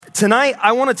Tonight,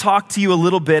 I want to talk to you a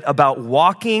little bit about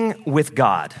walking with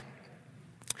God.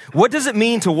 What does it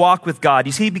mean to walk with God?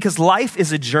 You see, because life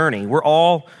is a journey. We're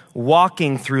all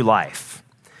walking through life.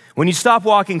 When you stop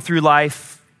walking through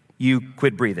life, you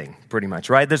quit breathing, pretty much,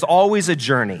 right? There's always a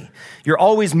journey. You're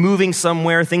always moving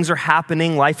somewhere. Things are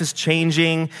happening. Life is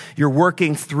changing. You're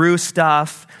working through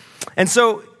stuff. And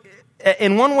so,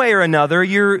 in one way or another,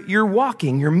 you're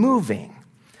walking, you're moving.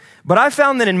 But I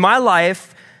found that in my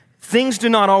life, things do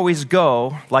not always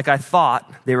go like I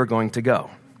thought they were going to go.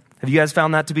 Have you guys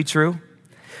found that to be true?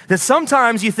 That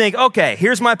sometimes you think, okay,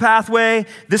 here's my pathway.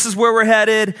 This is where we're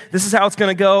headed. This is how it's going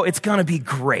to go. It's going to be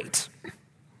great.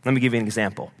 Let me give you an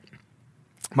example.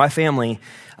 My family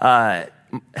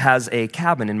has a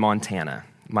cabin in Montana.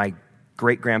 My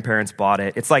great-grandparents bought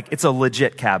it. It's a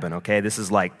legit cabin, okay? This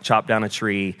is like chop down a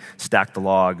tree, stack the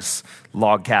logs,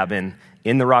 log cabin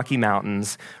in the Rocky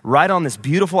Mountains, right on this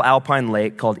beautiful alpine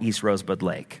lake called East Rosebud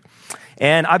Lake.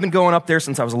 And I've been going up there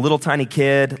since I was a little tiny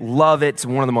kid. Love it. It's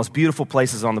one of the most beautiful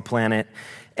places on the planet.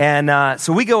 And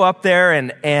so we go up there,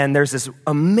 and there's this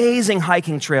amazing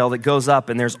hiking trail that goes up,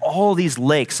 and there's all these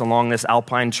lakes along this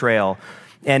alpine trail.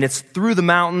 And it's through the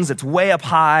mountains, it's way up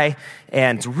high,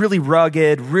 and it's really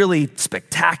rugged, really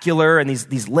spectacular, and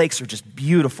these lakes are just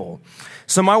beautiful.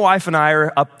 So my wife and I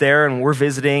are up there, and we're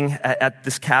visiting at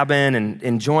this cabin and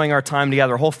enjoying our time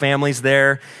together. Our whole family's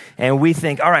there, and we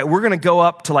think, all right, we're going to go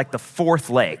up to like the fourth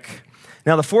lake.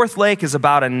 Now, the fourth lake is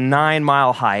about a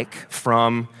 9-mile hike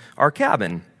from our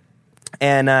cabin.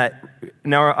 And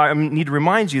now I need to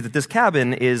remind you that this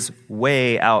cabin is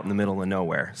way out in the middle of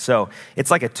nowhere. So it's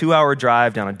like a 2-hour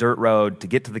drive down a dirt road to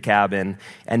get to the cabin,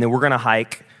 and then we're going to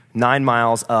hike 9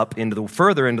 miles up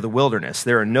further into the wilderness.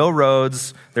 There are no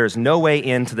roads. There's no way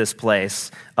into this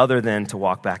place other than to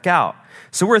walk back out.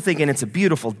 So we're thinking it's a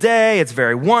beautiful day. It's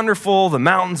very wonderful. The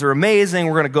mountains are amazing.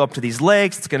 We're going to go up to these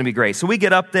lakes. It's going to be great. So we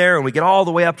get up there, and we get all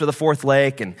the way up to the fourth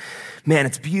lake, and man,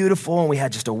 it's beautiful, and we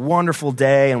had just a wonderful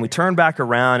day, and we turn back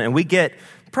around, and we get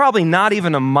probably not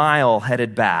even a mile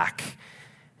headed back,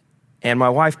 and my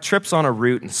wife trips on a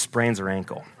root and sprains her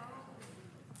ankle.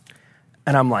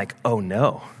 And I'm like, oh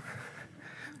no,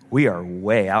 we are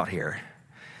way out here.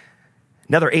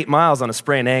 Another 8 miles on a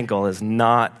sprained ankle is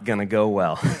not going to go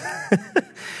well.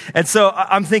 And so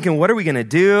I'm thinking, what are we going to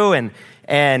do?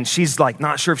 And she's like,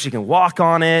 not sure if she can walk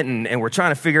on it. And we're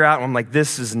trying to figure out. And I'm like,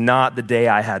 this is not the day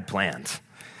I had planned.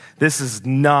 This is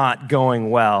not going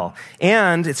well.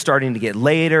 And it's starting to get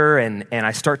later. And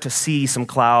I start to see some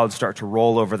clouds start to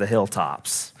roll over the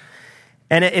hilltops.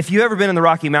 And if you've ever been in the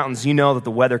Rocky Mountains, you know that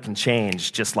the weather can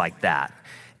change just like that.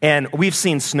 And we've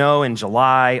seen snow in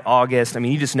July, August. I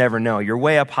mean, you just never know. You're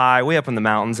way up high, way up in the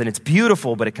mountains, and it's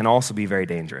beautiful, but it can also be very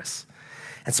dangerous.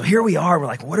 And so here we are. We're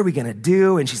like, what are we going to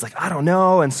do? And she's like, I don't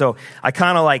know. And so I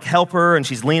kind of like help her, and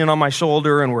she's leaning on my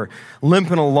shoulder, and we're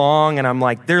limping along. And I'm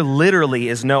like, there literally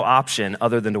is no option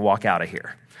other than to walk out of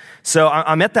here. So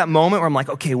I'm at that moment where I'm like,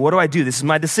 okay, what do I do? This is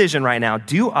my decision right now.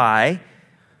 Do I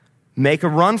make a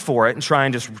run for it and try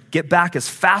and just get back as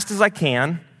fast as I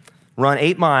can, run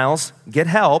 8 miles, get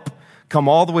help, come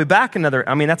all the way back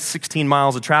that's 16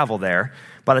 miles of travel there.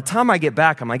 By the time I get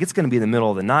back, I'm like, it's going to be the middle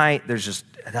of the night.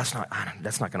 That's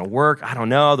not going to work. I don't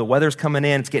know. The weather's coming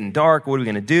in. It's getting dark. What are we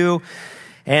going to do?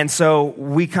 And so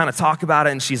we kind of talk about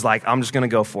it, and she's like, I'm just going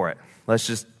to go for it. Let's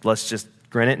just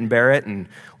grin it and bear it. And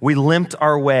we limped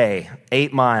our way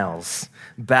 8 miles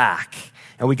back.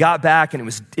 And we got back, and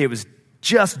it was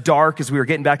just dark as we were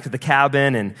getting back to the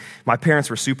cabin, and my parents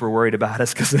were super worried about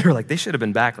us because they were like, they should have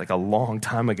been back like a long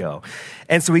time ago.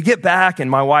 And so we get back, and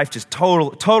my wife just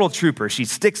total trooper. She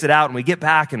sticks it out, and we get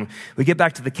back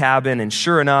to the cabin, and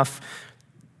sure enough,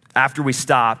 after we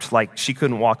stopped, like she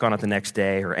couldn't walk on it the next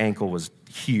day. Her ankle was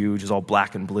huge. It was all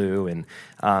black and blue. And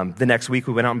the next week,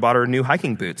 we went out and bought her new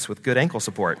hiking boots with good ankle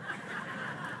support.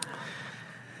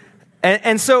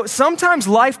 And so sometimes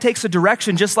life takes a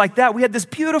direction just like that. We had this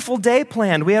beautiful day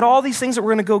planned. We had all these things that were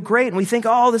going to go great. And we think,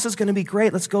 oh, this is going to be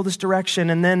great. Let's go this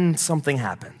direction. And then something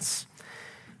happens.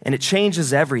 And it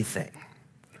changes everything.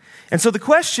 And so the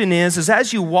question is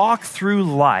as you walk through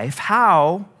life,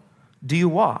 how do you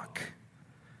walk?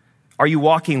 Are you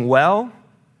walking well?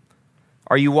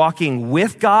 Are you walking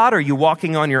with God? Are you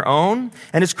walking on your own?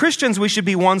 And as Christians, we should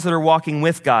be ones that are walking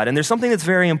with God. And there's something that's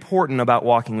very important about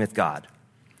walking with God.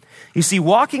 You see,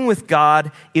 walking with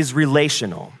God is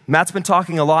relational. Matt's been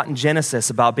talking a lot in Genesis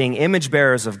about being image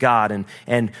bearers of God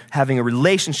and having a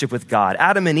relationship with God.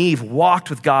 Adam and Eve walked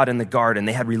with God in the garden.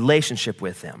 They had relationship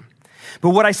with him. But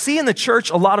what I see in the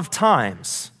church a lot of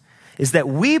times is that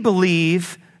we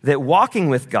believe that walking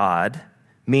with God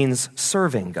means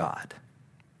serving God.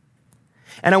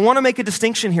 And I want to make a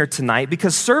distinction here tonight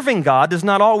because serving God does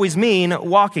not always mean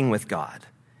walking with God.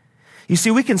 You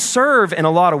see, we can serve in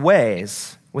a lot of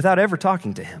ways without ever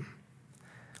talking to him,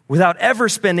 without ever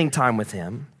spending time with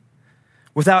him,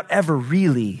 without ever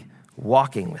really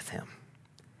walking with him.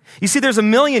 You see, there's a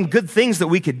million good things that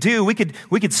we could do. We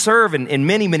could serve in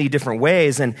many, many different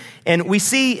ways. And we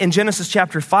see in Genesis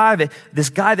chapter 5, this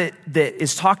guy that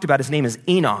is talked about, his name is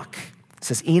Enoch. It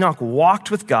says Enoch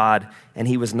walked with God and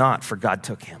he was not, for God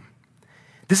took him.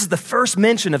 This is the first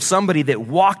mention of somebody that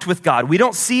walked with God. We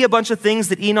don't see a bunch of things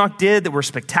that Enoch did that were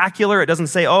spectacular. It doesn't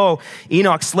say, oh,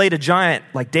 Enoch slayed a giant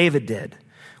like David did.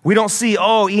 We don't see,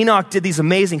 oh, Enoch did these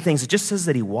amazing things. It just says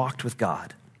that he walked with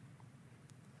God.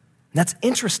 And that's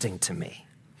interesting to me.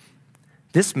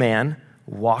 This man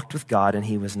walked with God and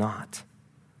he was not.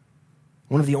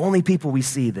 One of the only people we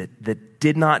see that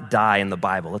did not die in the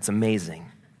Bible. It's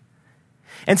amazing.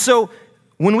 And so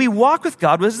when we walk with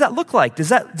God, what does that look like? Does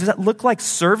that look like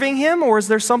serving him, or is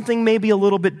there something maybe a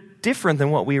little bit different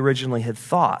than what we originally had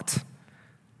thought?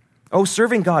 Oh,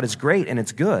 serving God is great and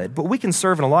it's good, but we can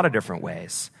serve in a lot of different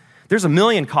ways. There's a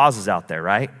million causes out there,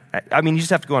 right? I mean, you just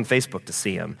have to go on Facebook to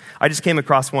see them. I just came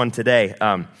across one today.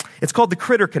 It's called the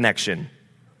Critter Connection.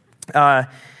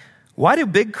 Why do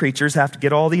big creatures have to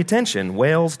get all the attention?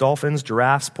 Whales, dolphins,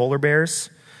 giraffes, polar bears.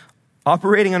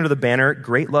 Operating under the banner,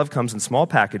 great love comes in small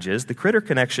packages, the Critter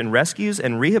Connection rescues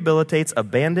and rehabilitates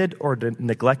abandoned or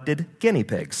neglected guinea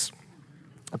pigs.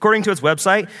 According to its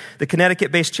website, the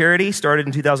Connecticut-based charity, started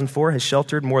in 2004, has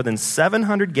sheltered more than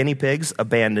 700 guinea pigs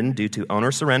abandoned due to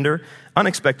owner surrender,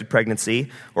 unexpected pregnancy,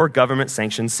 or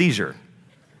government-sanctioned seizure.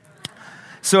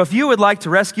 So if you would like to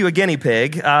rescue a guinea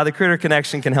pig, the Critter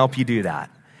Connection can help you do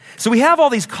that. So we have all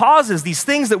these causes, these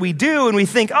things that we do, and we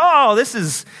think, oh, this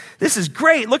is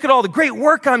great. Look at all the great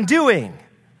work I'm doing.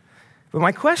 But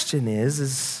my question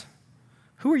is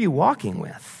who are you walking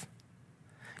with?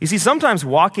 You see, sometimes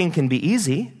walking can be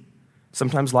easy.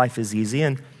 Sometimes life is easy.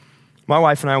 And my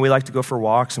wife and I, we like to go for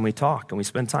walks and we talk and we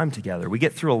spend time together. We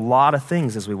get through a lot of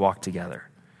things as we walk together.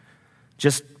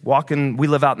 Just walking, we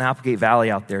live out in Applegate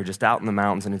Valley out there, just out in the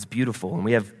mountains, and it's beautiful. And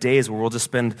we have days where we'll just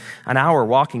spend an hour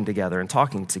walking together and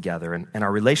talking together, and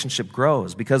our relationship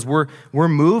grows because we're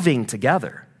moving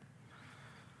together.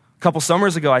 A couple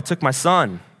summers ago, I took my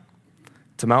son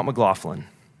to Mount McLaughlin.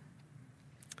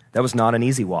 That was not an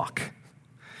easy walk.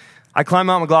 I climbed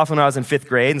Mount McLaughlin when I was in 5th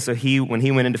grade, and so when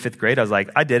he went into 5th grade, I was like,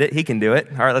 I did it, he can do it.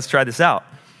 All right, let's try this out.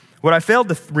 What I failed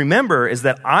to remember is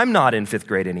that I'm not in 5th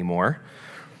grade anymore,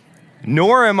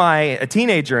 nor am I a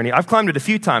teenager. I've climbed it a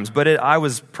few times, but I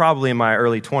was probably in my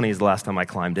early 20s the last time I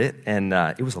climbed it, and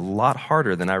it was a lot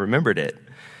harder than I remembered it.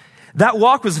 That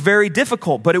walk was very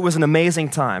difficult, but it was an amazing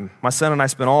time. My son and I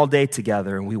spent all day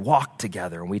together, and we walked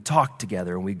together, and we talked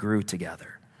together, and we grew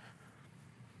together.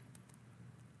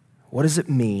 What does it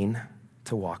mean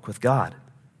to walk with God?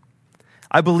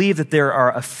 I believe that there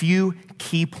are a few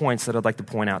key points that I'd like to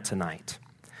point out tonight.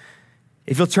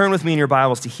 If you'll turn with me in your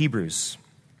Bibles to Hebrews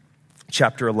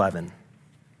chapter 11,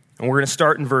 and we're going to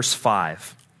start in verse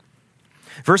 5.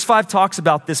 Verse 5 talks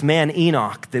about this man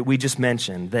Enoch that we just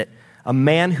mentioned, that a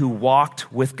man who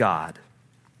walked with God.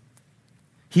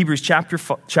 Hebrews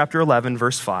chapter 11,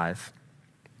 verse 5.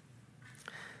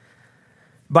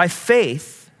 By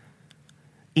faith,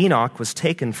 Enoch was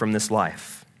taken from this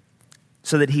life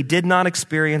so that he did not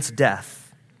experience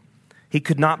death. He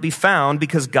could not be found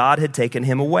because God had taken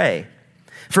him away.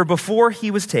 For before he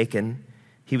was taken,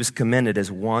 he was commended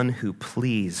as one who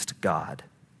pleased God.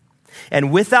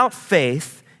 And without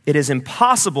faith, it is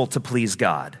impossible to please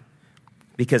God,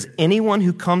 because anyone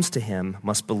who comes to him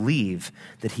must believe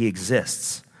that he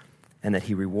exists and that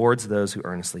he rewards those who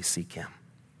earnestly seek him.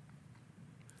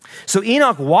 So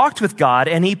Enoch walked with God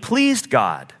and he pleased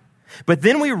God. But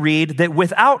then we read that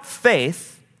without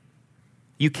faith,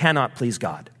 you cannot please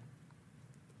God.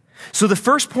 So the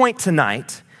first point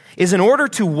tonight is, in order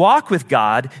to walk with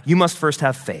God, you must first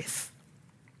have faith.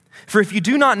 For if you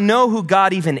do not know who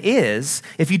God even is,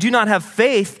 if you do not have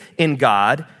faith in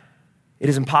God, it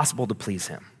is impossible to please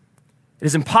him. It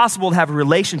is impossible to have a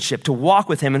relationship, to walk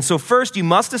with him. And so first you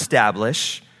must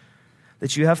establish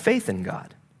that you have faith in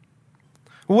God.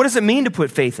 Well, what does it mean to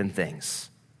put faith in things?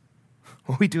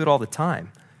 Well, we do it all the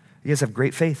time. You guys have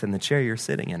great faith in the chair you're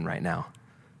sitting in right now.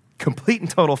 Complete and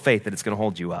total faith that it's going to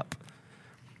hold you up.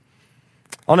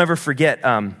 I'll never forget,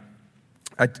 my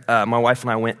wife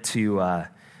and I went to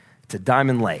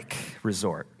Diamond Lake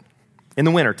Resort in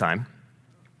the wintertime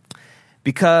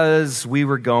because we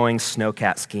were going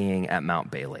snowcat skiing at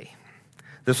Mount Bailey.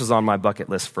 This was on my bucket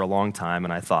list for a long time,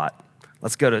 and I thought,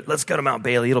 Let's go to Mount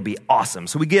Bailey. It'll be awesome.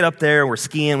 So we get up there, we're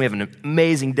skiing. We have an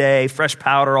amazing day, fresh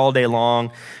powder all day long.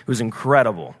 It was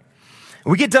incredible.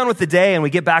 We get done with the day and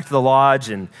we get back to the lodge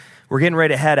and we're getting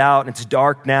ready to head out. And it's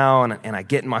dark now and I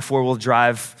get in my four-wheel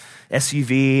drive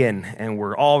SUV and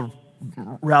we're all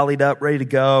rallied up, ready to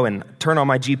go, and turn on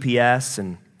my GPS.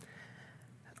 And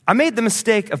I made the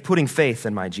mistake of putting faith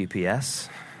in my GPS.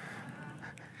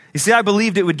 You see, I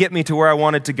believed it would get me to where I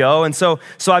wanted to go. And so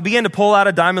I began to pull out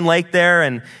of Diamond Lake there,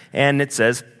 and it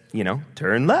says,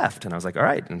 turn left. And I was like, all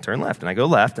right, and turn left. And I go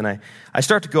left, and I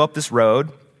start to go up this road,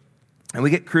 and we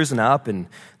get cruising up, and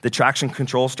the traction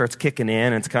control starts kicking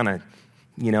in, and it's kind of,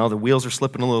 the wheels are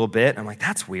slipping a little bit. I'm like,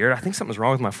 that's weird. I think something's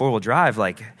wrong with my four-wheel drive.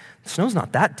 Like, the snow's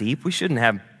not that deep. We shouldn't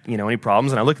have, any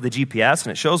problems. And I look at the GPS,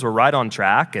 and it shows we're right on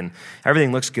track, and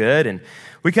everything looks good. And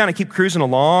we kind of keep cruising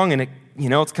along, and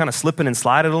it's kind of slipping and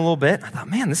sliding a little bit. I thought,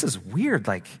 man, this is weird.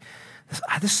 Like,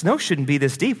 this snow shouldn't be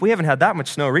this deep. We haven't had that much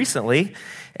snow recently.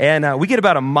 And we get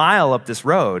about a mile up this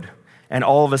road, and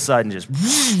all of a sudden just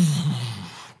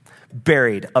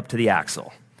buried up to the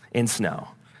axle in snow.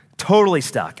 Totally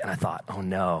stuck. And I thought, oh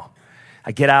no.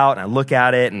 I get out and I look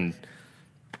at it, and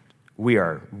we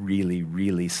are really,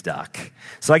 really stuck.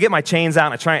 So I get my chains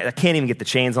out, and I can't even get the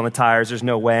chains on the tires. There's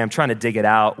no way. I'm trying to dig it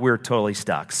out. We're totally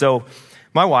stuck. So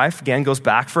my wife, again, goes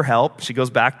back for help. She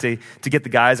goes back to get the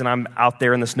guys, and I'm out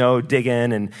there in the snow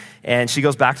digging, and she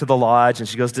goes back to the lodge, and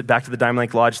she goes back to the Diamond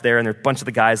Lake Lodge there, and there are a bunch of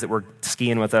the guys that were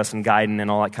skiing with us and guiding and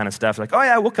all that kind of stuff. They're like, oh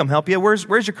yeah, we'll come help you. Where's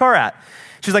your car at?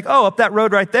 She's like, oh, up that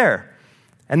road right there.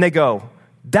 And they go,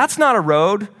 that's not a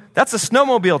road, that's a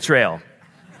snowmobile trail.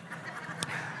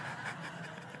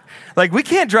 Like, we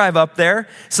can't drive up there.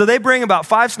 So they bring about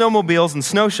 5 snowmobiles and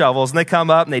snow shovels, and they come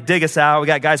up and they dig us out. We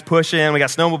got guys pushing. We got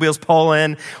snowmobiles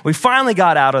pulling. We finally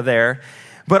got out of there.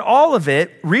 But all of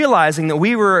it, realizing that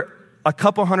we were a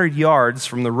couple hundred yards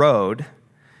from the road,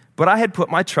 but I had put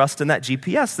my trust in that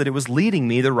GPS, that it was leading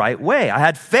me the right way. I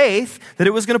had faith that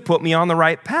it was going to put me on the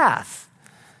right path.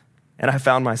 And I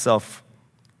found myself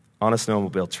on a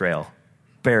snowmobile trail,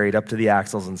 buried up to the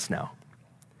axles in snow.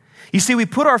 You see, we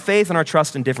put our faith and our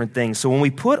trust in different things. So when we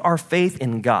put our faith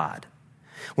in God,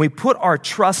 when we put our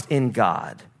trust in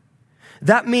God,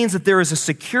 that means that there is a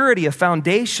security, a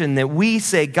foundation that we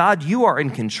say, God, you are in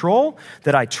control,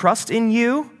 that I trust in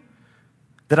you,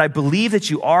 that I believe that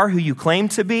you are who you claim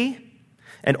to be.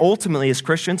 And ultimately, as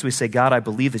Christians, we say, God, I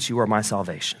believe that you are my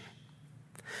salvation.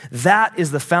 That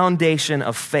is the foundation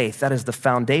of faith. That is the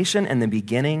foundation and the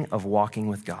beginning of walking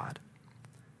with God.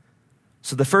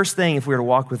 So the first thing, if we are to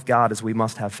walk with God, is we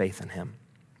must have faith in him.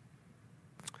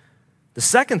 The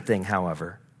second thing,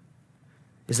 however,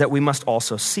 is that we must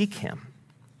also seek him.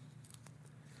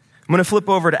 I'm going to flip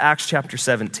over to Acts chapter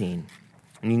 17,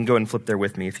 and you can go ahead and flip there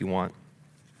with me if you want.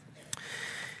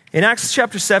 In Acts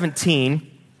chapter 17,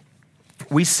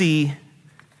 we see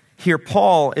here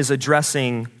Paul is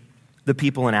addressing the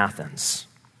people in Athens.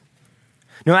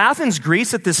 Now, Athens,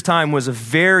 Greece at this time was a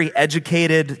very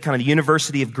educated, kind of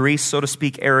University of Greece, so to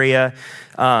speak, area.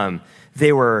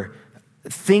 They were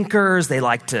thinkers. They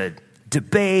liked to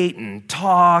debate and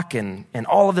talk, and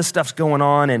all of this stuff's going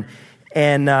on.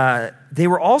 And they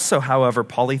were also, however,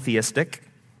 polytheistic.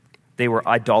 They were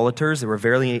idolaters. They were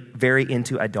very, very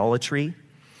into idolatry.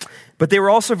 But they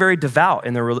were also very devout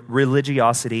in their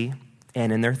religiosity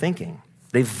and in their thinking.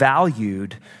 They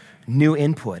valued new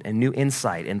input and new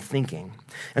insight and thinking.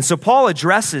 And so Paul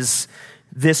addresses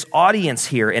this audience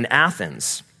here in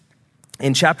Athens.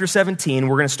 In chapter 17,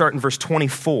 we're going to start in verse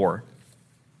 24.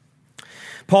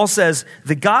 Paul says,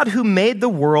 "The God who made the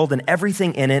world and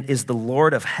everything in it is the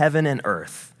Lord of heaven and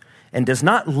earth, and does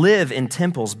not live in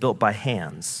temples built by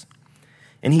hands.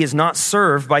 And he is not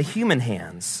served by human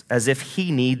hands, as if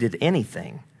he needed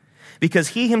anything, because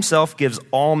he himself gives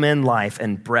all men life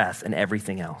and breath and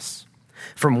everything else.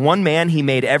 From one man he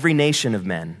made every nation of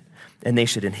men, and they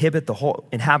should inhabit the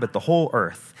whole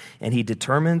earth, and he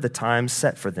determined the times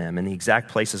set for them and the exact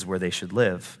places where they should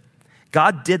live.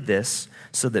 God did this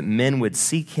so that men would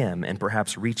seek him and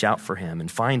perhaps reach out for him and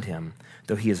find him,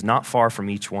 though he is not far from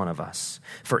each one of us.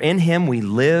 For in him we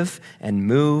live and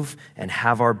move and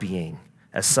have our being.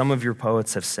 As some of your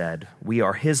poets have said, we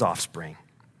are his offspring.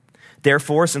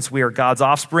 Therefore, since we are God's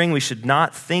offspring, we should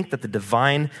not think that the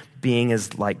divine being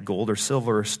is like gold or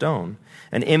silver or stone,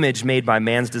 an image made by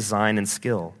man's design and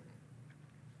skill."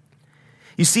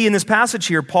 You see, in this passage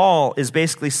here, Paul is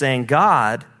basically saying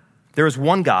there is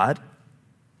one God,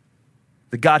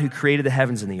 the God who created the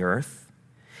heavens and the earth,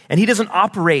 and he doesn't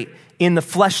operate in the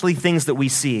fleshly things that we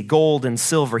see, gold and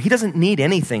silver. He doesn't need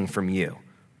anything from you.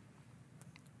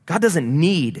 God doesn't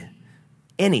need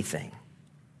anything.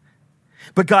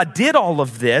 But God did all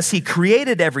of this. He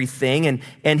created everything,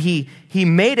 and he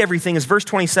made everything, as verse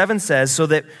 27 says, so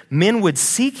that men would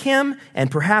seek him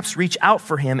and perhaps reach out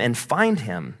for him and find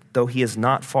him, though he is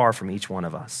not far from each one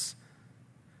of us.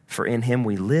 For in him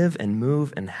we live and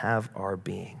move and have our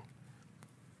being.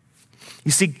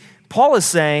 You see, Paul is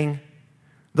saying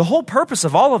the whole purpose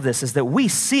of all of this is that we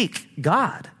seek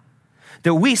God,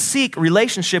 that we seek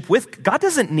relationship with God.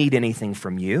 Doesn't need anything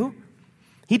from you.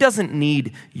 He doesn't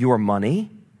need your money.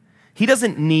 He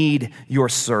doesn't need your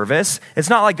service. It's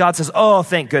not like God says, oh,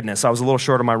 thank goodness, I was a little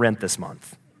short on my rent this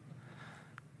month.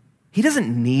 He doesn't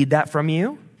need that from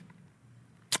you.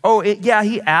 Oh, yeah,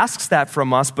 he asks that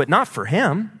from us, but not for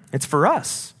him. It's for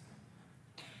us.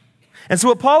 And so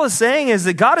what Paul is saying is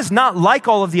that God is not like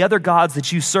all of the other gods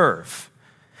that you serve.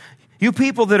 You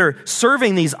people that are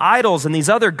serving these idols and these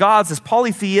other gods, this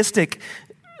polytheistic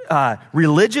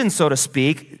religion, so to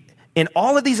speak, in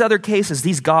all of these other cases,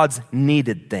 these gods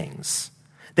needed things.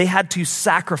 They had to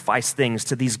sacrifice things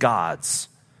to these gods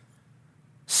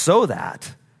so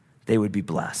that they would be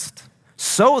blessed,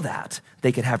 so that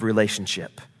they could have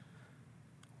relationship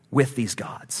with these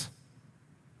gods.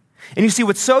 And you see,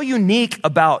 what's so unique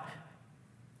about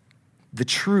the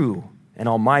true and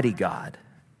almighty God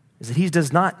is that he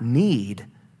does not need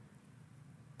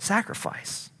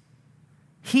sacrifice.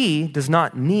 He does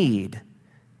not need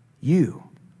you.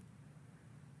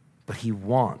 But he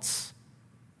wants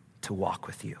to walk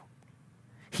with you.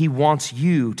 He wants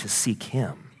you to seek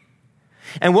him.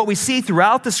 And what we see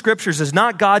throughout the scriptures is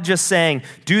not God just saying,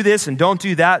 do this and don't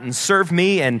do that and serve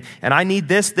me and I need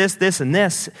this, and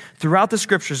this. Throughout the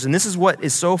scriptures, and this is what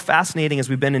is so fascinating as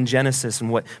we've been in Genesis and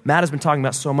what Matt has been talking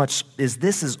about so much, is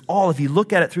this is all, if you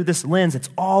look at it through this lens, it's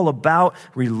all about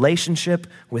relationship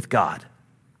with God.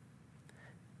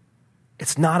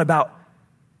 It's not about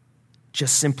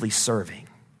just simply serving.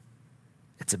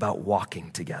 It's about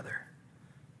walking together.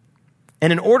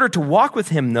 And in order to walk with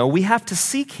him, though, we have to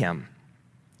seek him.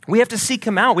 We have to seek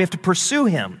him out. We have to pursue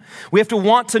him. We have to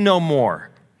want to know more.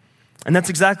 And that's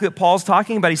exactly what Paul's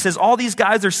talking about. He says all these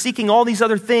guys are seeking all these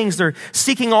other things. They're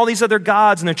seeking all these other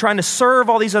gods, and they're trying to serve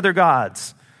all these other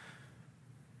gods.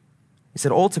 He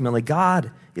said ultimately,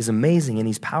 God is amazing, and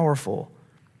he's powerful.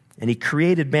 And he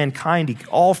created mankind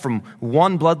all from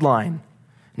one bloodline.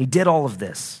 And he did all of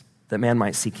this that man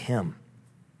might seek him.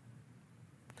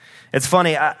 It's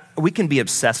funny, we can be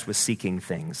obsessed with seeking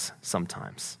things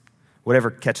sometimes,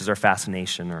 whatever catches our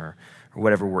fascination or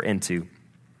whatever we're into.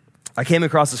 I came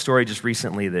across a story just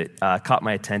recently that caught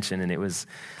my attention, and it was,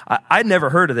 I'd never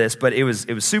heard of this, but it was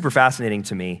super fascinating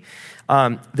to me.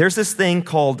 There's this thing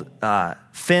called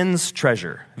Finn's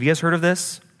Treasure. Have you guys heard of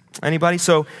this? Anybody?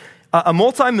 So a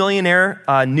multimillionaire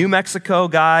New Mexico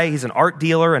guy, he's an art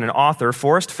dealer and an author,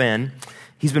 Forrest Fenn.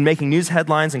 He's been making news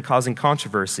headlines and causing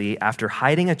controversy after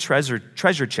hiding a treasure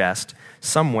chest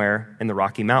somewhere in the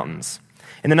Rocky Mountains.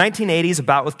 In the 1980s, a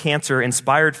bout with cancer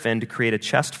inspired Fenn to create a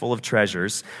chest full of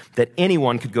treasures that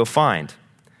anyone could go find.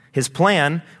 His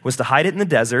plan was to hide it in the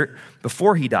desert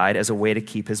before he died as a way to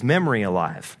keep his memory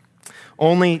alive.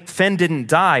 Only Fenn didn't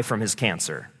die from his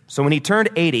cancer. So when he turned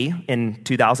 80 in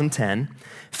 2010,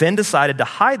 Fenn decided to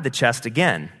hide the chest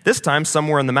again, this time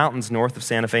somewhere in the mountains north of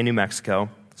Santa Fe, New Mexico,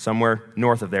 somewhere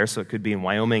north of there, so it could be in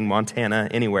Wyoming, Montana,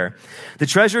 anywhere. The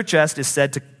treasure chest is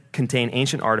said to contain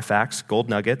ancient artifacts, gold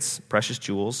nuggets, precious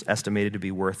jewels, estimated to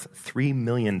be worth $3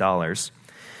 million.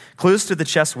 Clues to the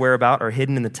chest's whereabouts are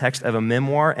hidden in the text of a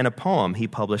memoir and a poem he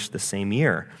published the same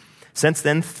year. Since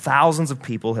then, thousands of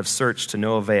people have searched to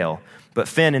no avail, but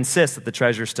Fenn insists that the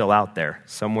treasure is still out there,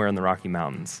 somewhere in the Rocky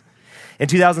Mountains. In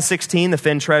 2016, the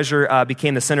Fenn treasure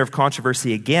became the center of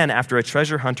controversy again after a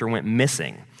treasure hunter went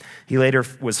missing.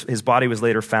 His body was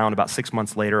later found about 6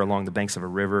 months later along the banks of a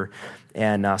river,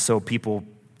 and so people,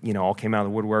 all came out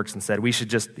of the woodworks and said, he should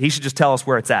just tell us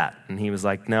where it's at. And he was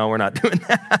like, no, we're not doing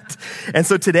that. And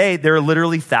so today, there are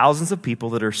literally thousands of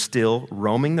people that are still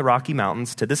roaming the Rocky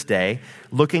Mountains to this day,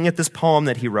 looking at this poem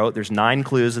that he wrote. There's 9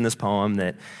 clues in this poem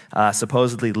that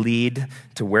supposedly lead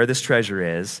to where this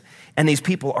treasure is. And these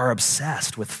people are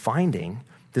obsessed with finding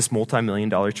this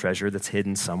multi-million-dollar treasure that's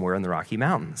hidden somewhere in the Rocky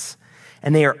Mountains.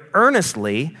 And they are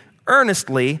earnestly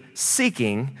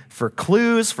seeking for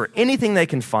clues, for anything they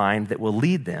can find that will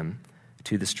lead them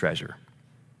to this treasure.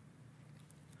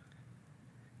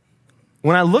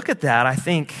 When I look at that, I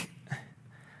think,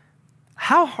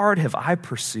 how hard have I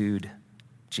pursued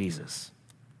Jesus?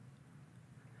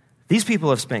 These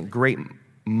people have spent great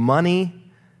money,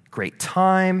 great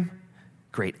time,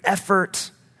 great effort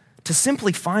to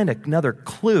simply find another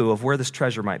clue of where this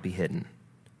treasure might be hidden.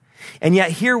 And yet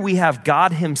here we have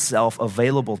God himself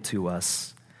available to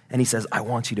us, and he says, I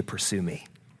want you to pursue me.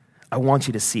 I want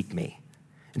you to seek me.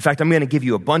 In fact, I'm going to give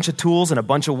you a bunch of tools and a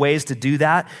bunch of ways to do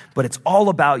that, but it's all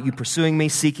about you pursuing me,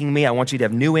 seeking me. I want you to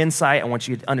have new insight. I want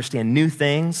you to understand new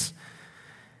things.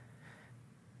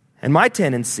 And my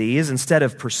tendency is, instead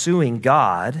of pursuing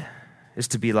God, is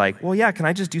to be like, well, yeah, can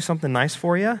I just do something nice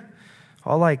for you?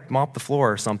 I'll mop the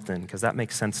floor or something because that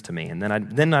makes sense to me. And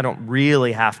then I don't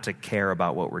really have to care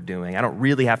about what we're doing. I don't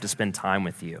really have to spend time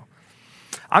with you.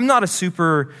 I'm not a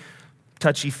super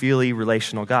touchy-feely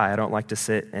relational guy. I don't like to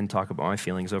sit and talk about my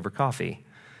feelings over coffee.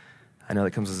 I know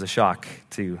that comes as a shock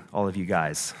to all of you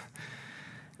guys.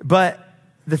 But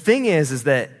the thing is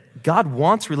that God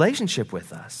wants relationship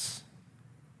with us.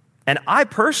 And I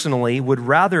personally would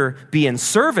rather be in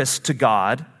service to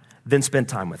God than spend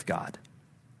time with God.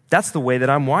 That's the way that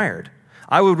I'm wired.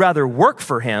 I would rather work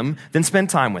for him than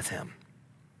spend time with him.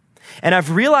 And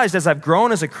I've realized as I've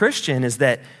grown as a Christian is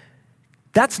that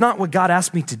that's not what God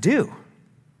asked me to do.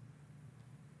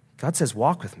 God says,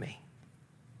 walk with me,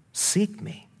 seek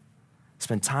me,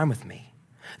 spend time with me.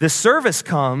 The service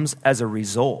comes as a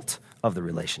result of the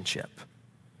relationship.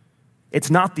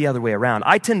 It's not the other way around.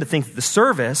 I tend to think that the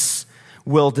service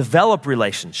will develop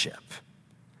relationship.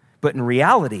 But in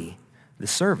reality, the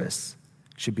service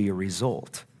should be a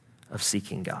result of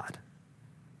seeking God.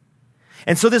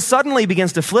 And so this suddenly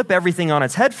begins to flip everything on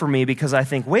its head for me because I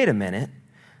think, wait a minute,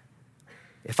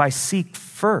 if I seek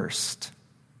first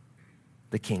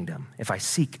the kingdom, if I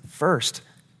seek first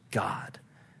God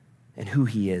and who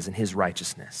he is and his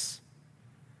righteousness,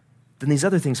 then these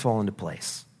other things fall into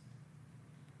place.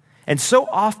 And so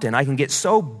often I can get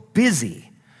so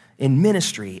busy in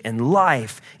ministry and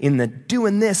life, in the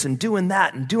doing this and doing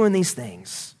that and doing these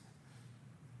things,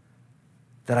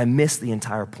 that I miss the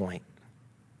entire point.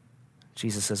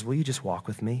 Jesus says, will you just walk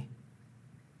with me?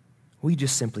 Will you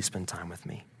just simply spend time with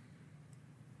me?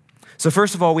 So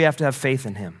first of all, we have to have faith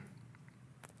in him.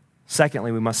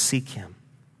 Secondly, we must seek him.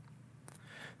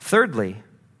 Thirdly,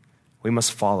 we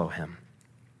must follow him.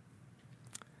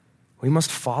 We must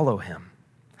follow him.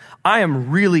 I am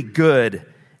really good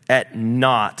at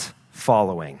not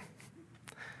following.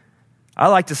 I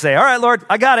like to say, all right, Lord,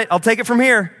 I got it. I'll take it from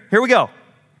here. Here we go.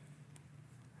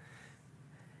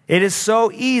 It is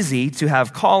so easy to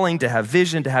have calling, to have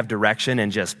vision, to have direction,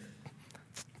 and just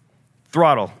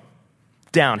throttle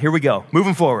down. Here we go.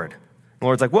 Moving forward. The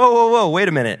Lord's like, whoa, whoa, whoa, wait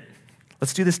a minute.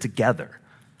 Let's do this together.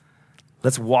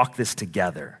 Let's walk this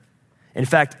together. In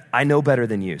fact, I know better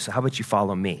than you, so how about you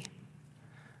follow me?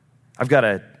 I've got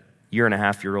a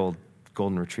 1.5-year-old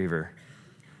golden retriever,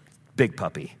 big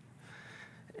puppy.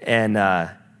 And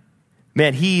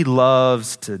man, he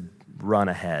loves to run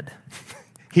ahead.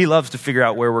 He loves to figure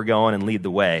out where we're going and lead the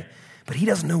way, but he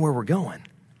doesn't know where we're going.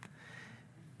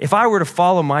 If I were to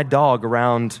follow my dog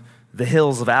around the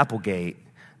hills of Applegate,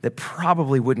 that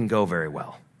probably wouldn't go very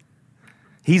well.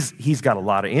 He's got a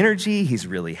lot of energy. He's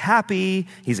really happy.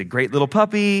 He's a great little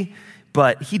puppy,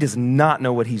 but he does not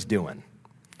know what he's doing.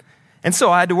 And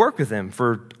so I had to work with him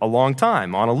for a long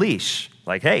time on a leash.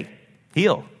 Like, hey,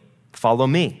 heel, follow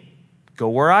me. Go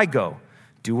where I go.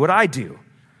 Do what I do.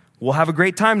 We'll have a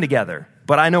great time together,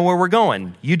 but I know where we're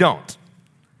going. You don't.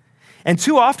 And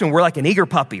too often we're like an eager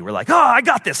puppy. We're like, oh, I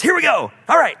got this. Here we go.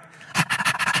 All right.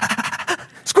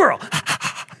 Squirrel.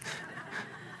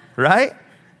 Right?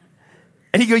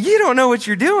 And you go, you don't know what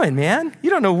you're doing, man. You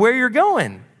don't know where you're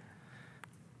going.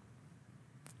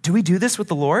 Do we do this with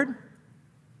the Lord?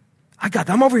 I got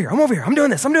that. I'm over here. I'm doing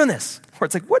this. Or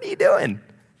it's like, what are you doing?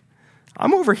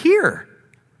 I'm over here.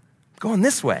 I'm going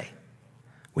this way.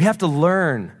 We have to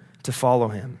learn to follow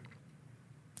him.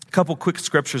 A couple quick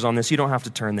scriptures on this. You don't have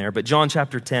to turn there, but John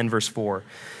chapter 10, verse 4.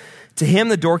 To him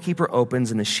the doorkeeper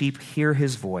opens and the sheep hear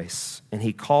his voice, and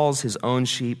he calls his own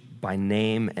sheep by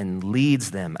name and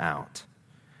leads them out.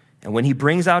 And when he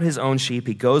brings out his own sheep,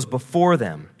 he goes before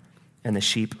them, and the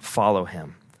sheep follow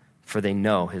him, for they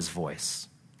know his voice.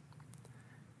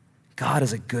 God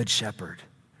is a good shepherd,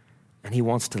 and he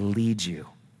wants to lead you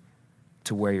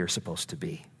to where you're supposed to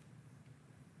be.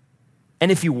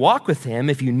 And if you walk with him,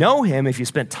 if you know him, if you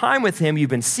spent time with him, you've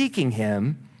been seeking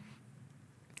him,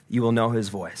 you will know his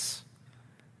voice,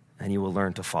 and you will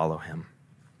learn to follow him.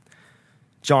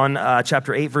 John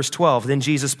chapter 8, verse 12, then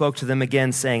Jesus spoke to them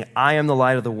again, saying, I am the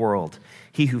light of the world.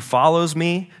 He who follows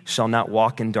me shall not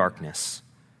walk in darkness,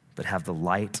 but have the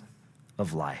light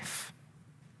of life.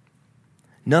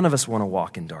 None of us want to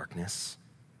walk in darkness.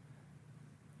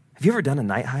 Have you ever done a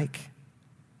night hike?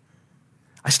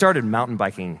 I started mountain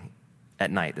biking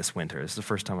at night this winter. This is the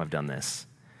first time I've done this.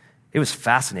 It was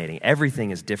fascinating.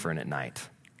 Everything is different at night.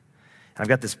 And I've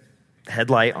got this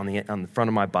headlight on the front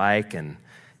of my bike, and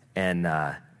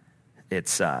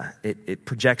it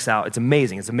projects out. It's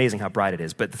amazing. It's amazing how bright it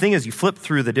is. But the thing is, you flip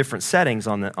through the different settings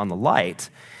on the light,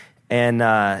 and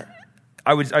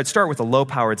I'd start with a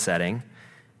low-powered setting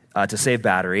to save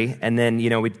battery, and then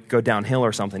we'd go downhill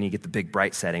or something. You get the big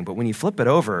bright setting. But when you flip it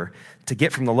over to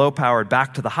get from the low-powered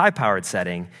back to the high-powered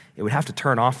setting, it would have to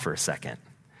turn off for a second.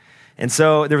 And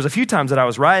so there was a few times that I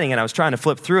was riding and I was trying to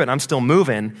flip through it, and I'm still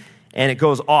moving, and it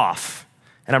goes off.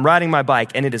 And I'm riding my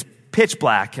bike, and it is pitch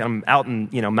black. I'm out in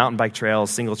mountain bike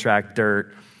trails, single track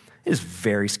dirt. It is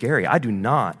very scary. I do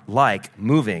not like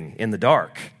moving in the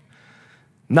dark,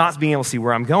 not being able to see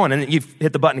where I'm going. And you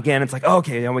hit the button again, it's like, oh,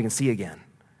 okay, now we can see again.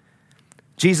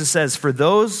 Jesus says, for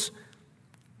those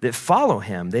that follow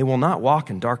him, they will not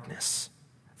walk in darkness.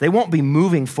 They won't be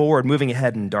moving forward, moving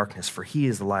ahead in darkness, for he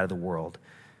is the light of the world.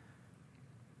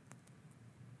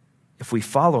 If we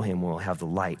follow him, we'll have the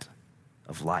light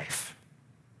of life.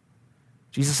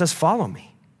 Jesus says, follow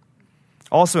me.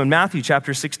 Also in Matthew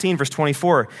chapter 16, verse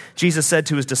 24, Jesus said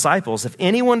to his disciples, if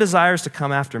anyone desires to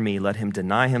come after me, let him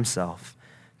deny himself,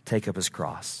 take up his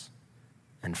cross,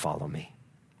 and follow me.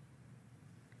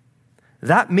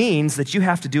 That means that you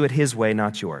have to do it his way,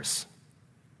 not yours.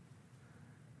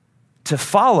 To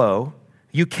follow,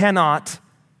 you cannot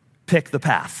pick the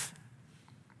path.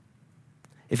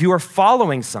 If you are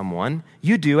following someone,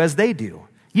 you do as they do.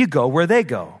 You go where they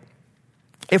go.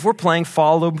 If we're playing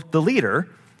follow the leader,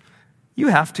 you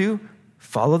have to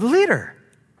follow the leader.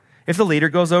 If the leader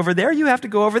goes over there, you have to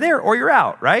go over there, or you're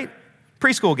out, right?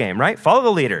 Preschool game, right? Follow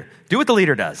the leader. Do what the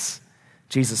leader does.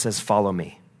 Jesus says, follow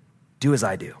me. Do as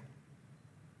I do.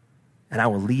 And I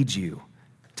will lead you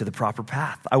to the proper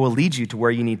path. I will lead you to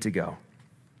where you need to go.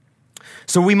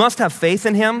 So we must have faith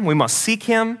in him. We must seek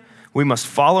him. We must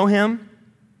follow him.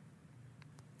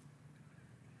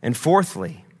 And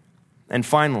fourthly, and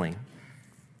finally,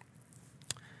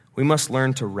 we must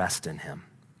learn to rest in him.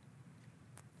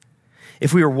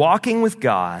 If we are walking with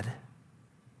God,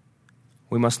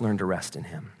 we must learn to rest in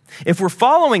him. If we're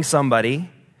following somebody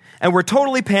and we're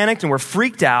totally panicked and we're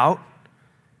freaked out,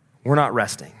 we're not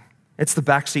resting. It's the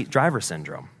backseat driver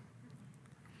syndrome.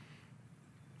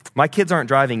 My kids aren't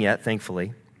driving yet,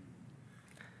 thankfully.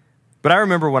 But I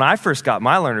remember when I first got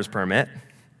my learner's permit,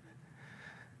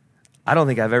 I don't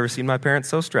think I've ever seen my parents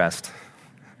so stressed.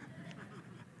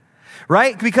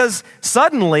 Right? Because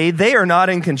suddenly they are not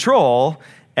in control,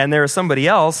 and there is somebody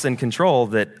else in control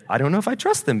that I don't know if I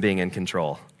trust them being in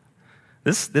control.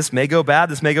 This may go bad,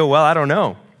 this may go well, I don't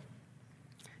know.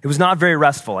 It was not very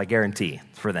restful, I guarantee,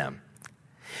 for them.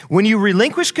 When you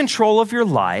relinquish control of your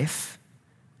life,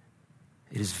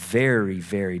 it is very,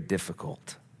 very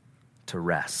difficult to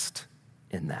rest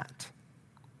in that.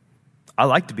 I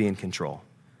like to be in control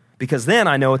because then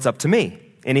I know it's up to me.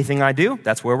 Anything I do,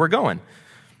 that's where we're going.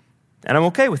 And I'm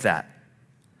okay with that.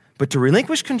 But to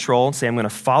relinquish control and say, I'm going to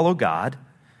follow God,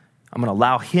 I'm going to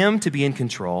allow him to be in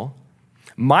control,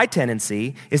 my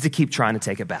tendency is to keep trying to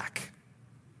take it back.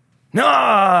 No,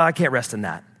 I can't rest in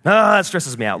that. No, that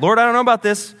stresses me out. Lord, I don't know about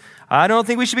this. I don't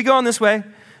think we should be going this way.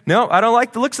 No, I don't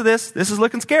like the looks of this. This is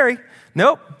looking scary.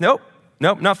 Nope,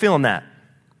 not feeling that.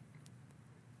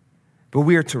 But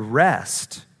we are to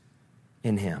rest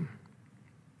in him.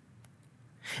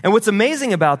 And what's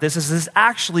amazing about this is this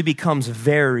actually becomes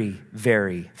very,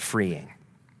 very freeing.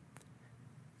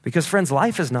 Because, friends,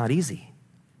 life is not easy.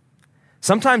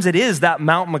 Sometimes it is that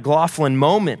Mount McLaughlin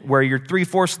moment where you're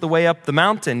 3/4 of the way up the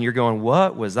mountain, you're going,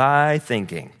 what was I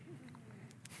thinking?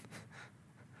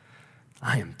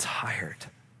 I am tired.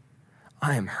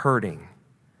 I am hurting.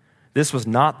 This was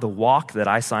not the walk that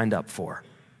I signed up for.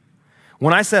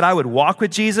 When I said I would walk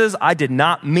with Jesus, I did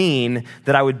not mean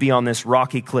that I would be on this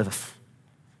rocky cliff.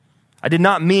 I did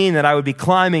not mean that I would be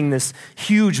climbing this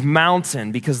huge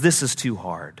mountain because this is too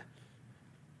hard.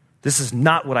 This is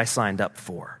not what I signed up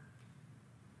for.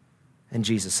 And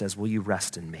Jesus says, will you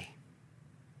rest in me?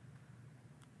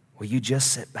 Will you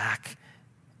just sit back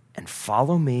and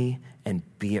follow me and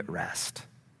be at rest?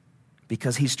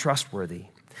 Because he's trustworthy.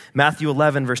 Matthew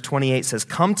 11, verse 28 says,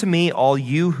 come to me, all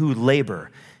you who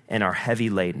labor and are heavy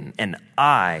laden, and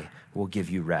I will give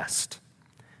you rest.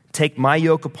 Take my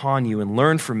yoke upon you and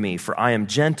learn from me, for I am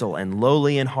gentle and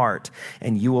lowly in heart,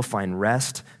 and you will find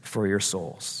rest for your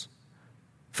souls.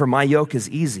 For my yoke is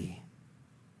easy,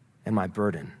 and my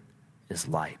burden is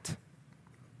light.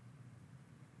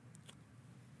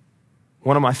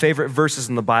 One of my favorite verses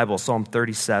in the Bible, Psalm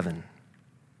 37,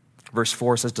 verse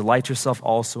 4 says, delight yourself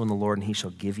also in the Lord, and he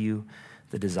shall give you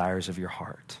the desires of your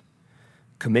heart.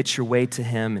 Commit your way to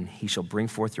him, and he shall bring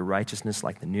forth your righteousness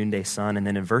like the noonday sun. And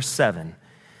then in verse 7,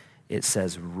 it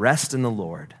says, rest in the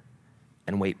Lord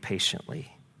and wait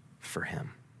patiently for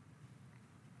him.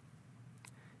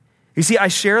 You see, I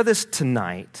share this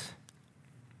tonight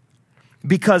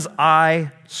because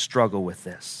I struggle with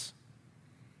this.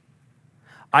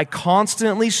 I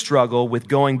constantly struggle with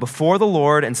going before the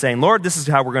Lord and saying, Lord, this is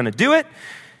how we're going to do it.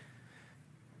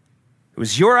 It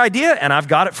was your idea, and I've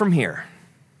got it from here.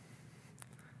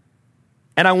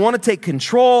 And I want to take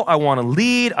control. I want to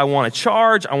lead. I want to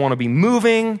charge. I want to be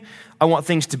moving. I want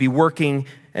things to be working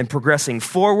and progressing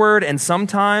forward. And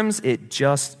sometimes it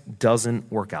just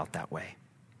doesn't work out that way.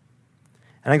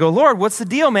 And I go, Lord, what's the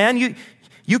deal, man?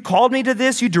 You called me to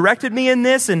this. You directed me in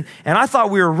this. And I thought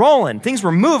we were rolling. Things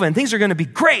were moving. Things are going to be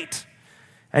great.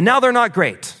 And now they're not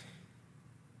great.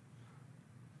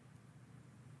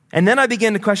 And then I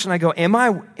begin to question, I go, am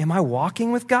I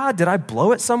walking with God? Did I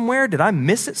blow it somewhere? Did I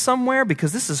miss it somewhere?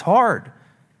 Because this is hard.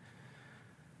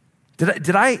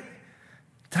 Did I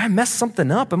mess something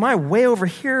up? Am I way over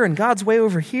here and God's way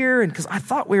over here? And because I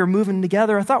thought we were moving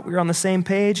together, I thought we were on the same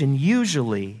page. And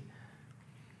usually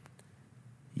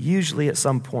at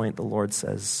some point, the Lord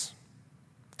says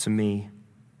to me,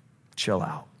 chill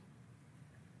out.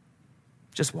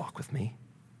 Just walk with me.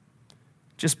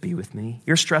 Just be with me.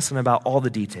 You're stressing about all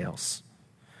the details.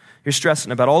 You're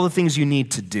stressing about all the things you need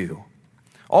to do,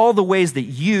 all the ways that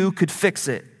you could fix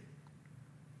it.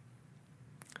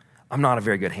 I'm not a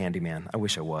very good handyman. I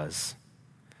wish I was.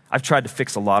 I've tried to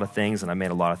fix a lot of things, and I made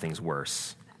a lot of things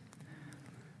worse.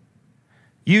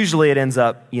 Usually it ends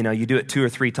up, you do it 2 or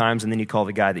 3 times, and then you call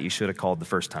the guy that you should have called the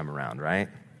first time around, right?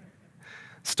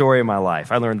 Story of my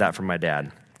life. I learned that from my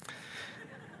dad.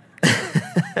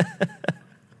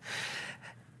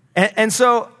 And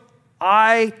so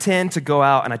I tend to go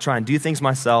out and I try and do things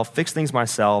myself, fix things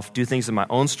myself, do things in my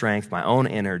own strength, my own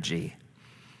energy.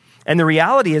 And the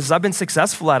reality is I've been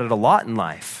successful at it a lot in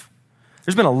life.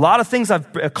 There's been a lot of things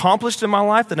I've accomplished in my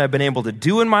life that I've been able to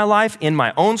do in my life in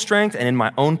my own strength and in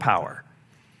my own power.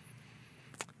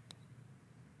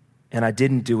 And I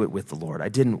didn't do it with the Lord. I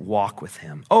didn't walk with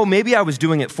him. Oh, maybe I was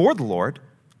doing it for the Lord. I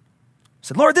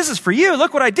said, Lord, this is for you.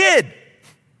 Look what I did.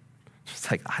 It's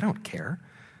like, I don't care.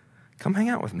 Come hang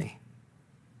out with me.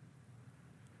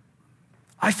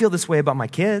 I feel this way about my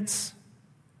kids,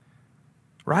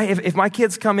 right? If my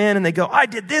kids come in and they go, I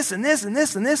did this and this and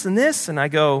this and this and this, and I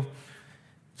go,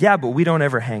 yeah, but we don't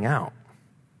ever hang out.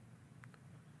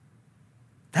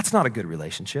 That's not a good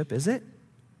relationship, is it?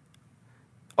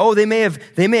 Oh, they may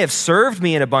have served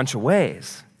me in a bunch of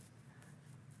ways.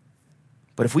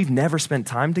 But if we've never spent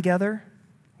time together,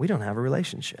 we don't have a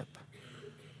relationship.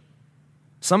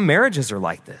 Some marriages are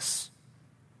like this.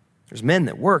 There's men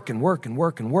that work and work and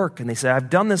work and work, and they say, I've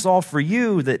done this all for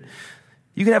you, that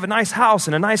you can have a nice house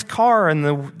and a nice car, and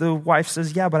the wife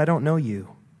says, yeah, but I don't know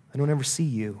you. I don't ever see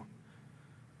you.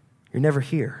 You're never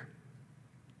here.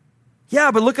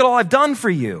 Yeah, but look at all I've done for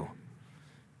you.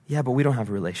 Yeah, but we don't have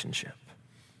a relationship.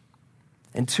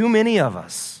 And too many of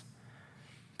us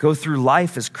go through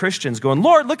life as Christians going,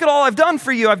 Lord, look at all I've done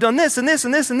for you. I've done this and this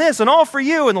and this and this and all for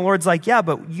you. And the Lord's like, yeah,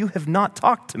 but you have not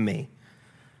talked to me.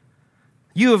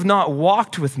 You have not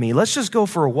walked with me. Let's just go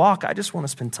for a walk. I just want to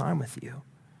spend time with you.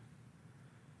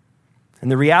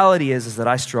 And the reality is that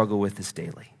I struggle with this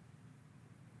daily.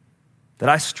 That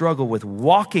I struggle with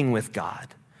walking with God.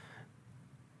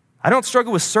 I don't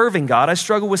struggle with serving God. I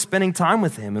struggle with spending time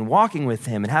with him and walking with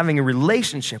him and having a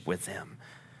relationship with him.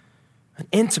 An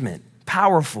intimate,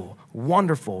 powerful,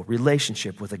 wonderful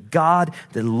relationship with a God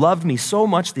that loved me so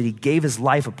much that he gave his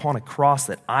life upon a cross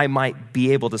that I might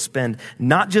be able to spend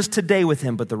not just today with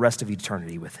him, but the rest of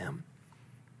eternity with him.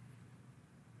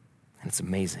 And it's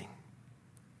amazing.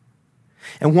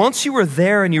 And once you are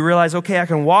there and you realize, okay, I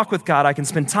can walk with God, I can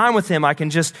spend time with him, I can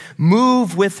just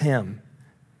move with him,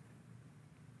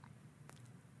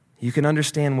 you can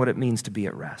understand what it means to be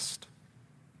at rest.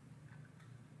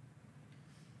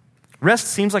 Rest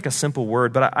seems like a simple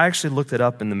word, but I actually looked it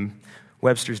up in the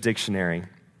Webster's Dictionary.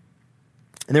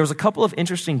 And there was a couple of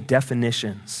interesting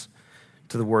definitions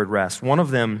to the word rest. One of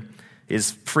them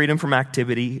is freedom from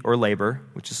activity or labor,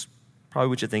 which is probably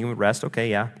what you're thinking of rest.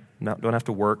 Okay, yeah, don't have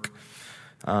to work,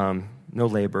 no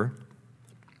labor.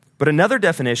 But another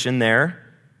definition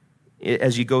there,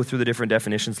 as you go through the different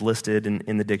definitions listed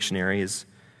in the dictionary, is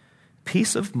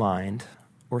peace of mind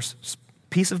or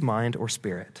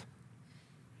spirit.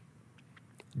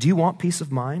 Do you want peace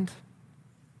of mind?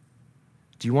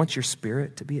 Do you want your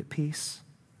spirit to be at peace?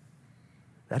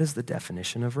 That is the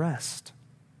definition of rest.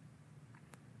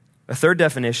 A third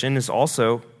definition is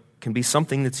also can be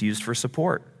something that's used for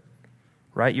support,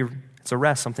 right? It's a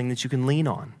rest, something that you can lean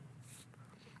on.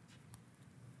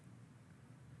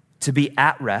 To be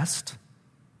at rest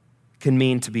can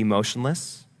mean to be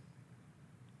motionless,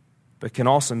 but can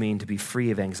also mean to be free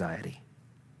of anxiety.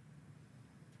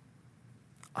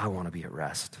 I want to be at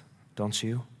rest. Don't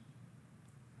you?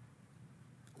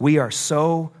 We are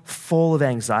so full of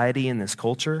anxiety in this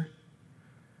culture.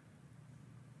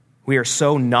 We are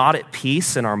so not at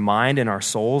peace in our mind, in our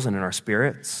souls, and in our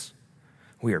spirits.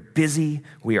 We are busy.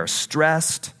 We are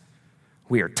stressed.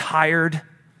 We are tired.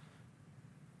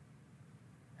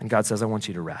 And God says, I want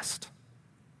you to rest.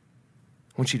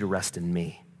 I want you to rest in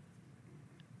me.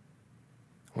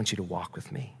 I want you to walk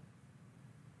with me.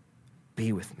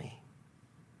 Be with me.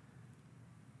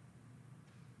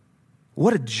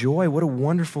 What a joy, what a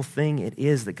wonderful thing it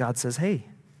is that God says, hey,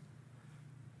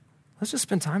 let's just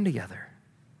spend time together.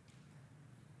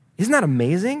 Isn't that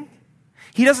amazing?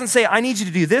 He doesn't say, I need you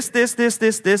to do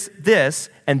this,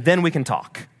 and then we can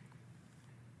talk.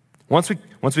 Once we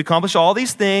accomplish all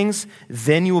these things,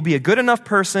 then you will be a good enough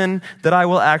person that I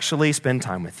will actually spend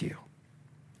time with you.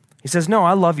 He says, no,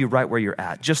 I love you right where you're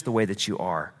at, just the way that you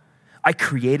are. I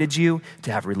created you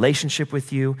to have a relationship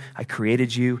with you. I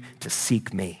created you to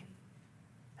seek me.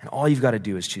 And all you've got to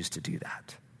do is choose to do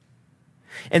that.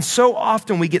 And so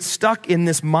often we get stuck in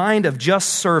this mind of just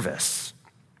service.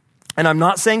 And I'm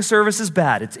not saying service is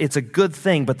bad. It's a good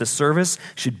thing, but the service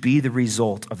should be the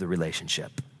result of the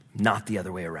relationship, not the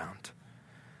other way around.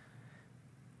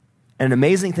 And an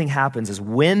amazing thing happens is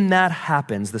when that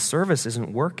happens, the service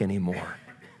isn't work anymore.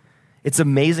 It's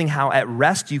amazing how at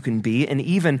rest you can be, and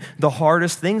even the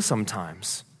hardest things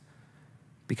sometimes,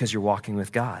 because you're walking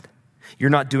with God. You're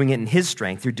not doing it in His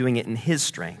strength, you're doing it in His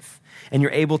strength. And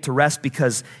you're able to rest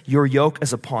because your yoke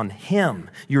is upon Him.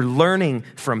 You're learning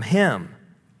from Him.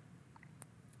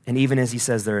 And even as He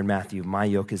says there in Matthew, my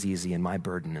yoke is easy and my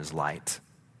burden is light.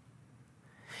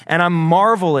 And I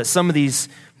marvel at some of these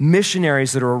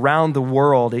missionaries that are around the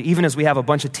world, even as we have a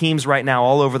bunch of teams right now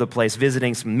all over the place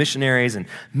visiting some missionaries in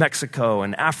Mexico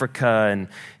and Africa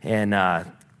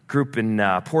and group in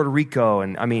Puerto Rico.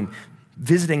 And I mean,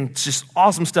 visiting just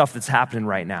awesome stuff that's happening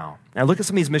right now. And I look at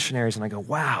some of these missionaries and I go,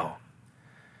 wow,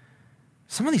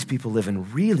 some of these people live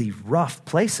in really rough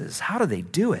places. How do they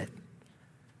do it?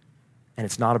 And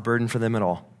it's not a burden for them at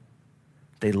all.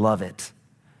 They love it.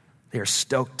 They are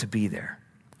stoked to be there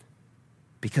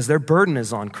because their burden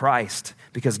is on Christ,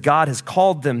 because God has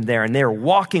called them there and they are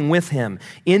walking with Him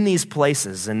in these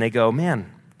places. And they go,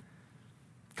 man,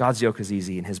 God's yoke is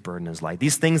easy and His burden is light.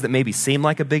 These things that maybe seem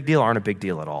like a big deal aren't a big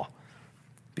deal at all,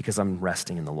 because I'm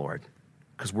resting in the Lord,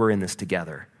 because we're in this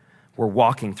together. We're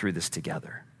walking through this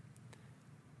together.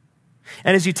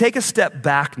 And as you take a step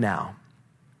back now,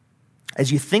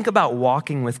 as you think about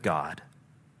walking with God,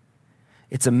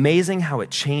 it's amazing how it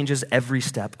changes every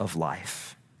step of life.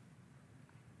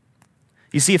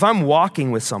 You see, if I'm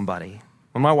walking with somebody,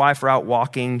 when my wife are out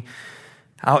walking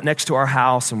out next to our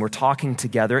house and we're talking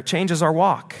together, it changes our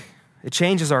walk. It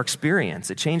changes our experience.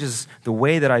 It changes the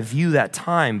way that I view that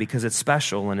time because it's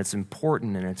special and it's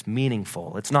important and it's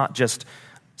meaningful. It's not just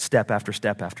step after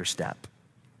step after step.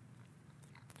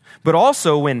 But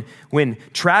also when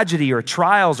tragedy or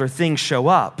trials or things show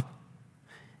up,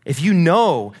 if you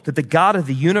know that the God of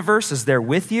the universe is there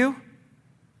with you,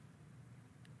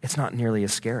 it's not nearly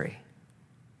as scary.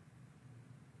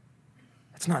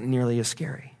 It's not nearly as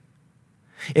scary.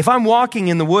 If I'm walking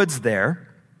in the woods there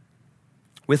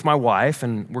with my wife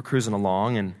and we're cruising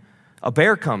along and a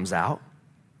bear comes out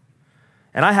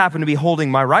and I happen to be holding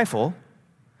my rifle,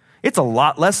 it's a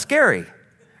lot less scary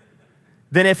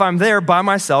than if I'm there by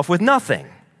myself with nothing,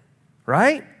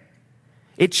 right?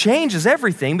 It changes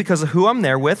everything because of who I'm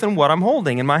there with and what I'm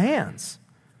holding in my hands.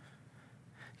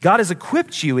 God has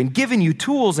equipped you and given you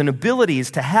tools and abilities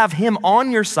to have Him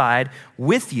on your side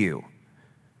with you,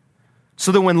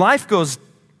 so that when life goes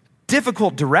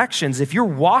difficult directions, if you're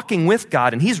walking with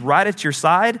God and He's right at your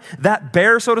side, that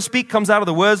bear, so to speak, comes out of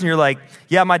the woods and you're like,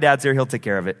 yeah, my dad's there, He'll take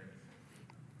care of it.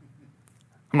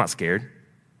 I'm not scared.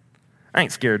 I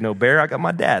ain't scared of no bear, I got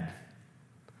my dad.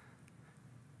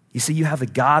 You see, you have the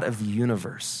God of the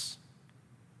universe,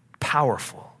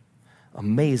 powerful,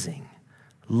 amazing,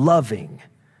 loving,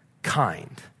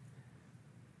 kind,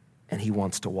 and He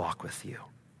wants to walk with you.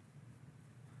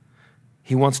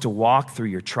 He wants to walk through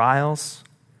your trials.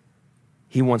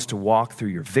 He wants to walk through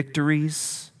your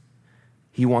victories.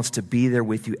 He wants to be there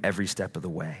with you every step of the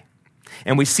way.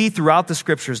 And we see throughout the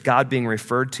scriptures God being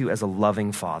referred to as a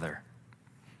loving Father.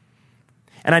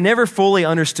 And I never fully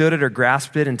understood it or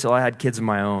grasped it until I had kids of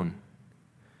my own.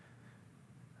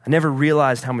 I never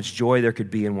realized how much joy there could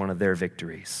be in one of their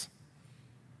victories.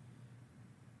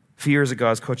 A few years ago, I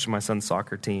was coaching my son's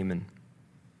soccer team, and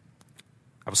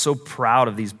I was so proud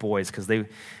of these boys because it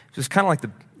was kind of like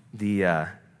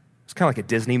it's kind of like a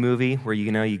Disney movie where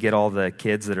you get all the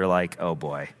kids that are like, oh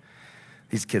boy,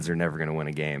 these kids are never going to win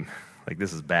a game. Like,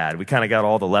 this is bad. We kind of got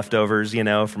all the leftovers,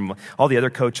 from all the other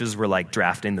coaches were like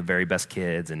drafting the very best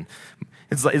kids. And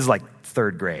it's like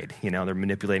third grade, they're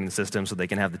manipulating the system so they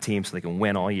can have the team so they can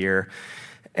win all year.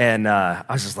 And I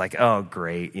was just like, oh,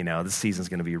 great, this season's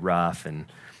going to be rough. And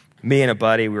me and a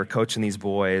buddy, we were coaching these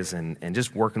boys and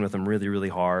just working with them really, really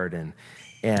hard. And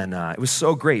it was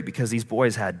so great because these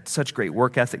boys had such great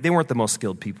work ethic. They weren't the most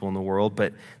skilled people in the world,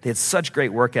 but they had such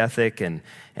great work ethic, and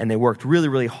they worked really,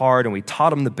 really hard, and we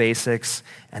taught them the basics,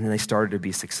 and then they started to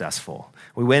be successful.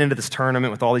 We went into this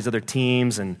tournament with all these other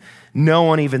teams, and no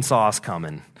one even saw us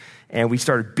coming. And we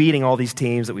started beating all these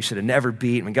teams that we should have never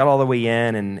beat, and we got all the way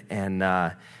in,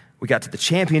 and we got to the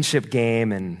championship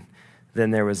game, and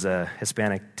then there was a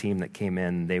Hispanic team that came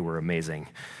in. They were amazing.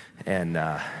 And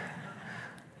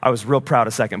I was real proud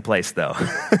of second place, though.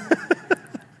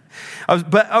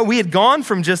 But we had gone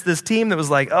from just this team that was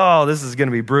like, oh, this is going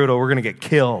to be brutal, we're going to get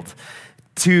killed,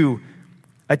 to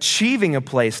achieving a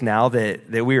place now that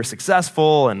we were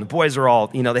successful, and the boys are all,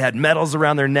 they had medals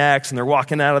around their necks, and they're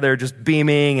walking out of there just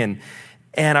beaming,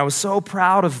 and I was so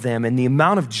proud of them, and the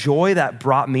amount of joy that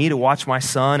brought me to watch my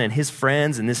son and his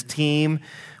friends and this team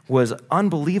was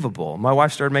unbelievable. My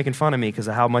wife started making fun of me because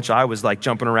of how much I was like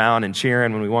jumping around and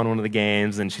cheering when we won one of the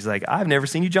games, and she's like, I've never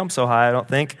seen you jump so high, I don't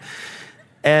think.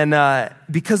 And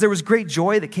because there was great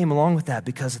joy that came along with that,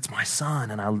 because it's my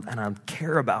son, and I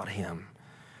care about him.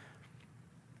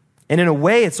 And in a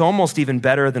way, it's almost even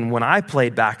better than when I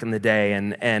played back in the day,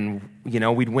 and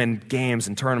we'd win games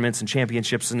and tournaments and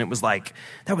championships, and it was like,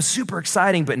 that was super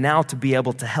exciting. But now to be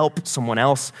able to help someone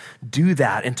else do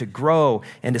that and to grow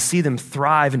and to see them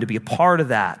thrive and to be a part of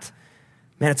that,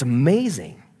 man, it's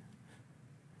amazing.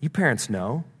 You parents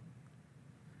know.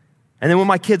 And then when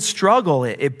my kids struggle,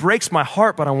 it breaks my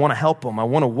heart, but I want to help them. I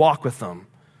want to walk with them.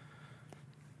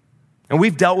 And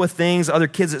we've dealt with things, other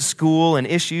kids at school, and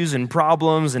issues and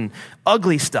problems and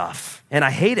ugly stuff, and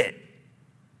I hate it.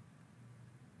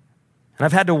 And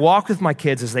I've had to walk with my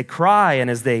kids as they cry and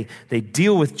as they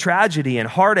deal with tragedy and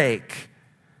heartache.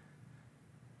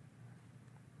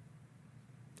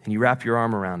 And you wrap your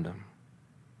arm around them.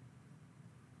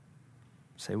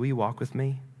 Say, will you walk with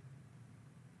me?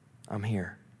 I'm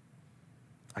here.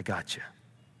 I got you.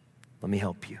 Let me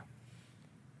help you.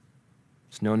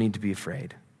 There's no need to be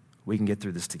afraid. We can get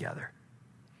through this together.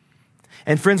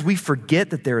 And friends, we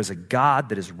forget that there is a God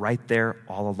that is right there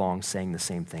all along saying the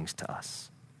same things to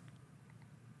us.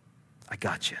 I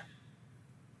got you.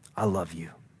 I love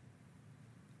you.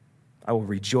 I will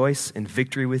rejoice in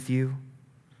victory with you.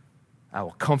 I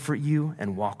will comfort you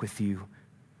and walk with you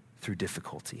through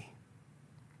difficulty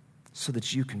so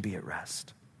that you can be at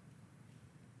rest.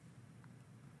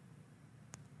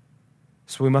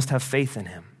 So we must have faith in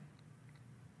him.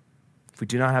 If we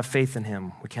do not have faith in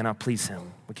him, we cannot please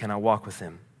him. We cannot walk with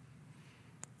him.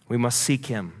 We must seek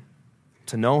him,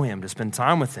 to know him, to spend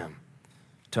time with him,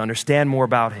 to understand more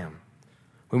about him.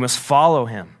 We must follow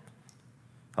him,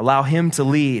 allow him to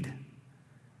lead.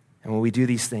 And when we do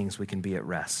these things, we can be at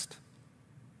rest,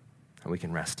 and we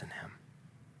can rest in him.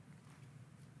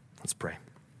 Let's pray.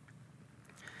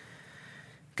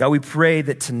 God, we pray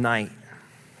that tonight,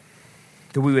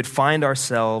 that we would find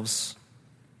ourselves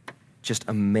just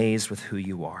amazed with who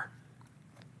you are.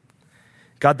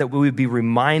 God, that we would be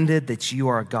reminded that you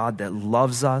are a God that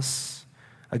loves us,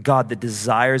 a God that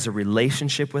desires a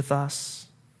relationship with us,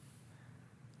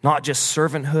 not just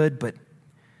servanthood, but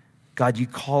God, you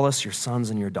call us your sons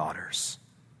and your daughters.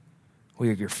 We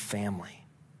are your family,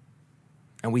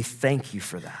 and we thank you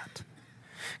for that.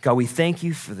 God, we thank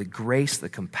you for the grace, the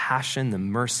compassion, the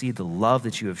mercy, the love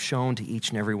that you have shown to each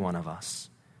and every one of us.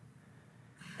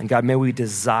 And God, may we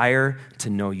desire to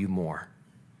know you more,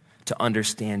 to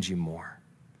understand you more.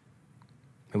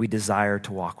 May we desire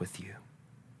to walk with you.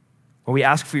 When we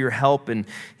ask for your help in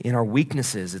our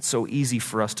weaknesses, it's so easy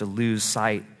for us to lose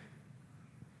sight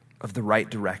of the right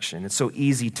direction. It's so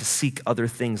easy to seek other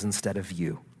things instead of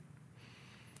you.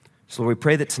 So Lord, we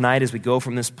pray that tonight as we go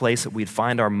from this place that we'd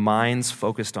find our minds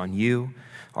focused on you,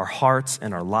 our hearts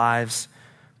and our lives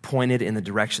pointed in the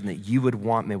direction that you would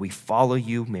want. May we follow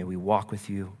you. May we walk with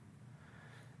you.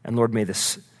 And Lord, may the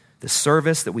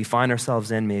service that we find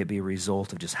ourselves in, may it be a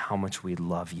result of just how much we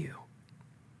love you.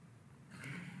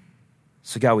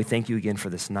 So God, we thank you again for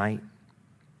this night.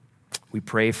 We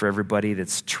pray for everybody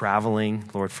that's traveling,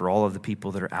 Lord, for all of the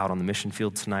people that are out on the mission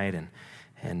field tonight,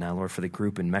 and Lord, for the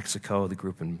group in Mexico, the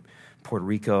group in Puerto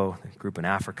Rico, the group in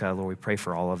Africa. Lord, we pray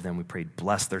for all of them. We pray,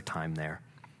 bless their time there.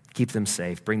 Keep them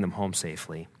safe. Bring them home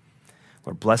safely.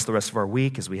 Lord, bless the rest of our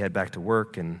week as we head back to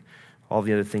work and all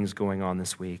the other things going on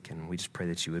this week. And we just pray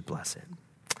that you would bless it.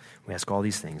 We ask all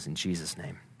these things in Jesus'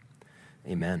 name.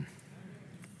 Amen.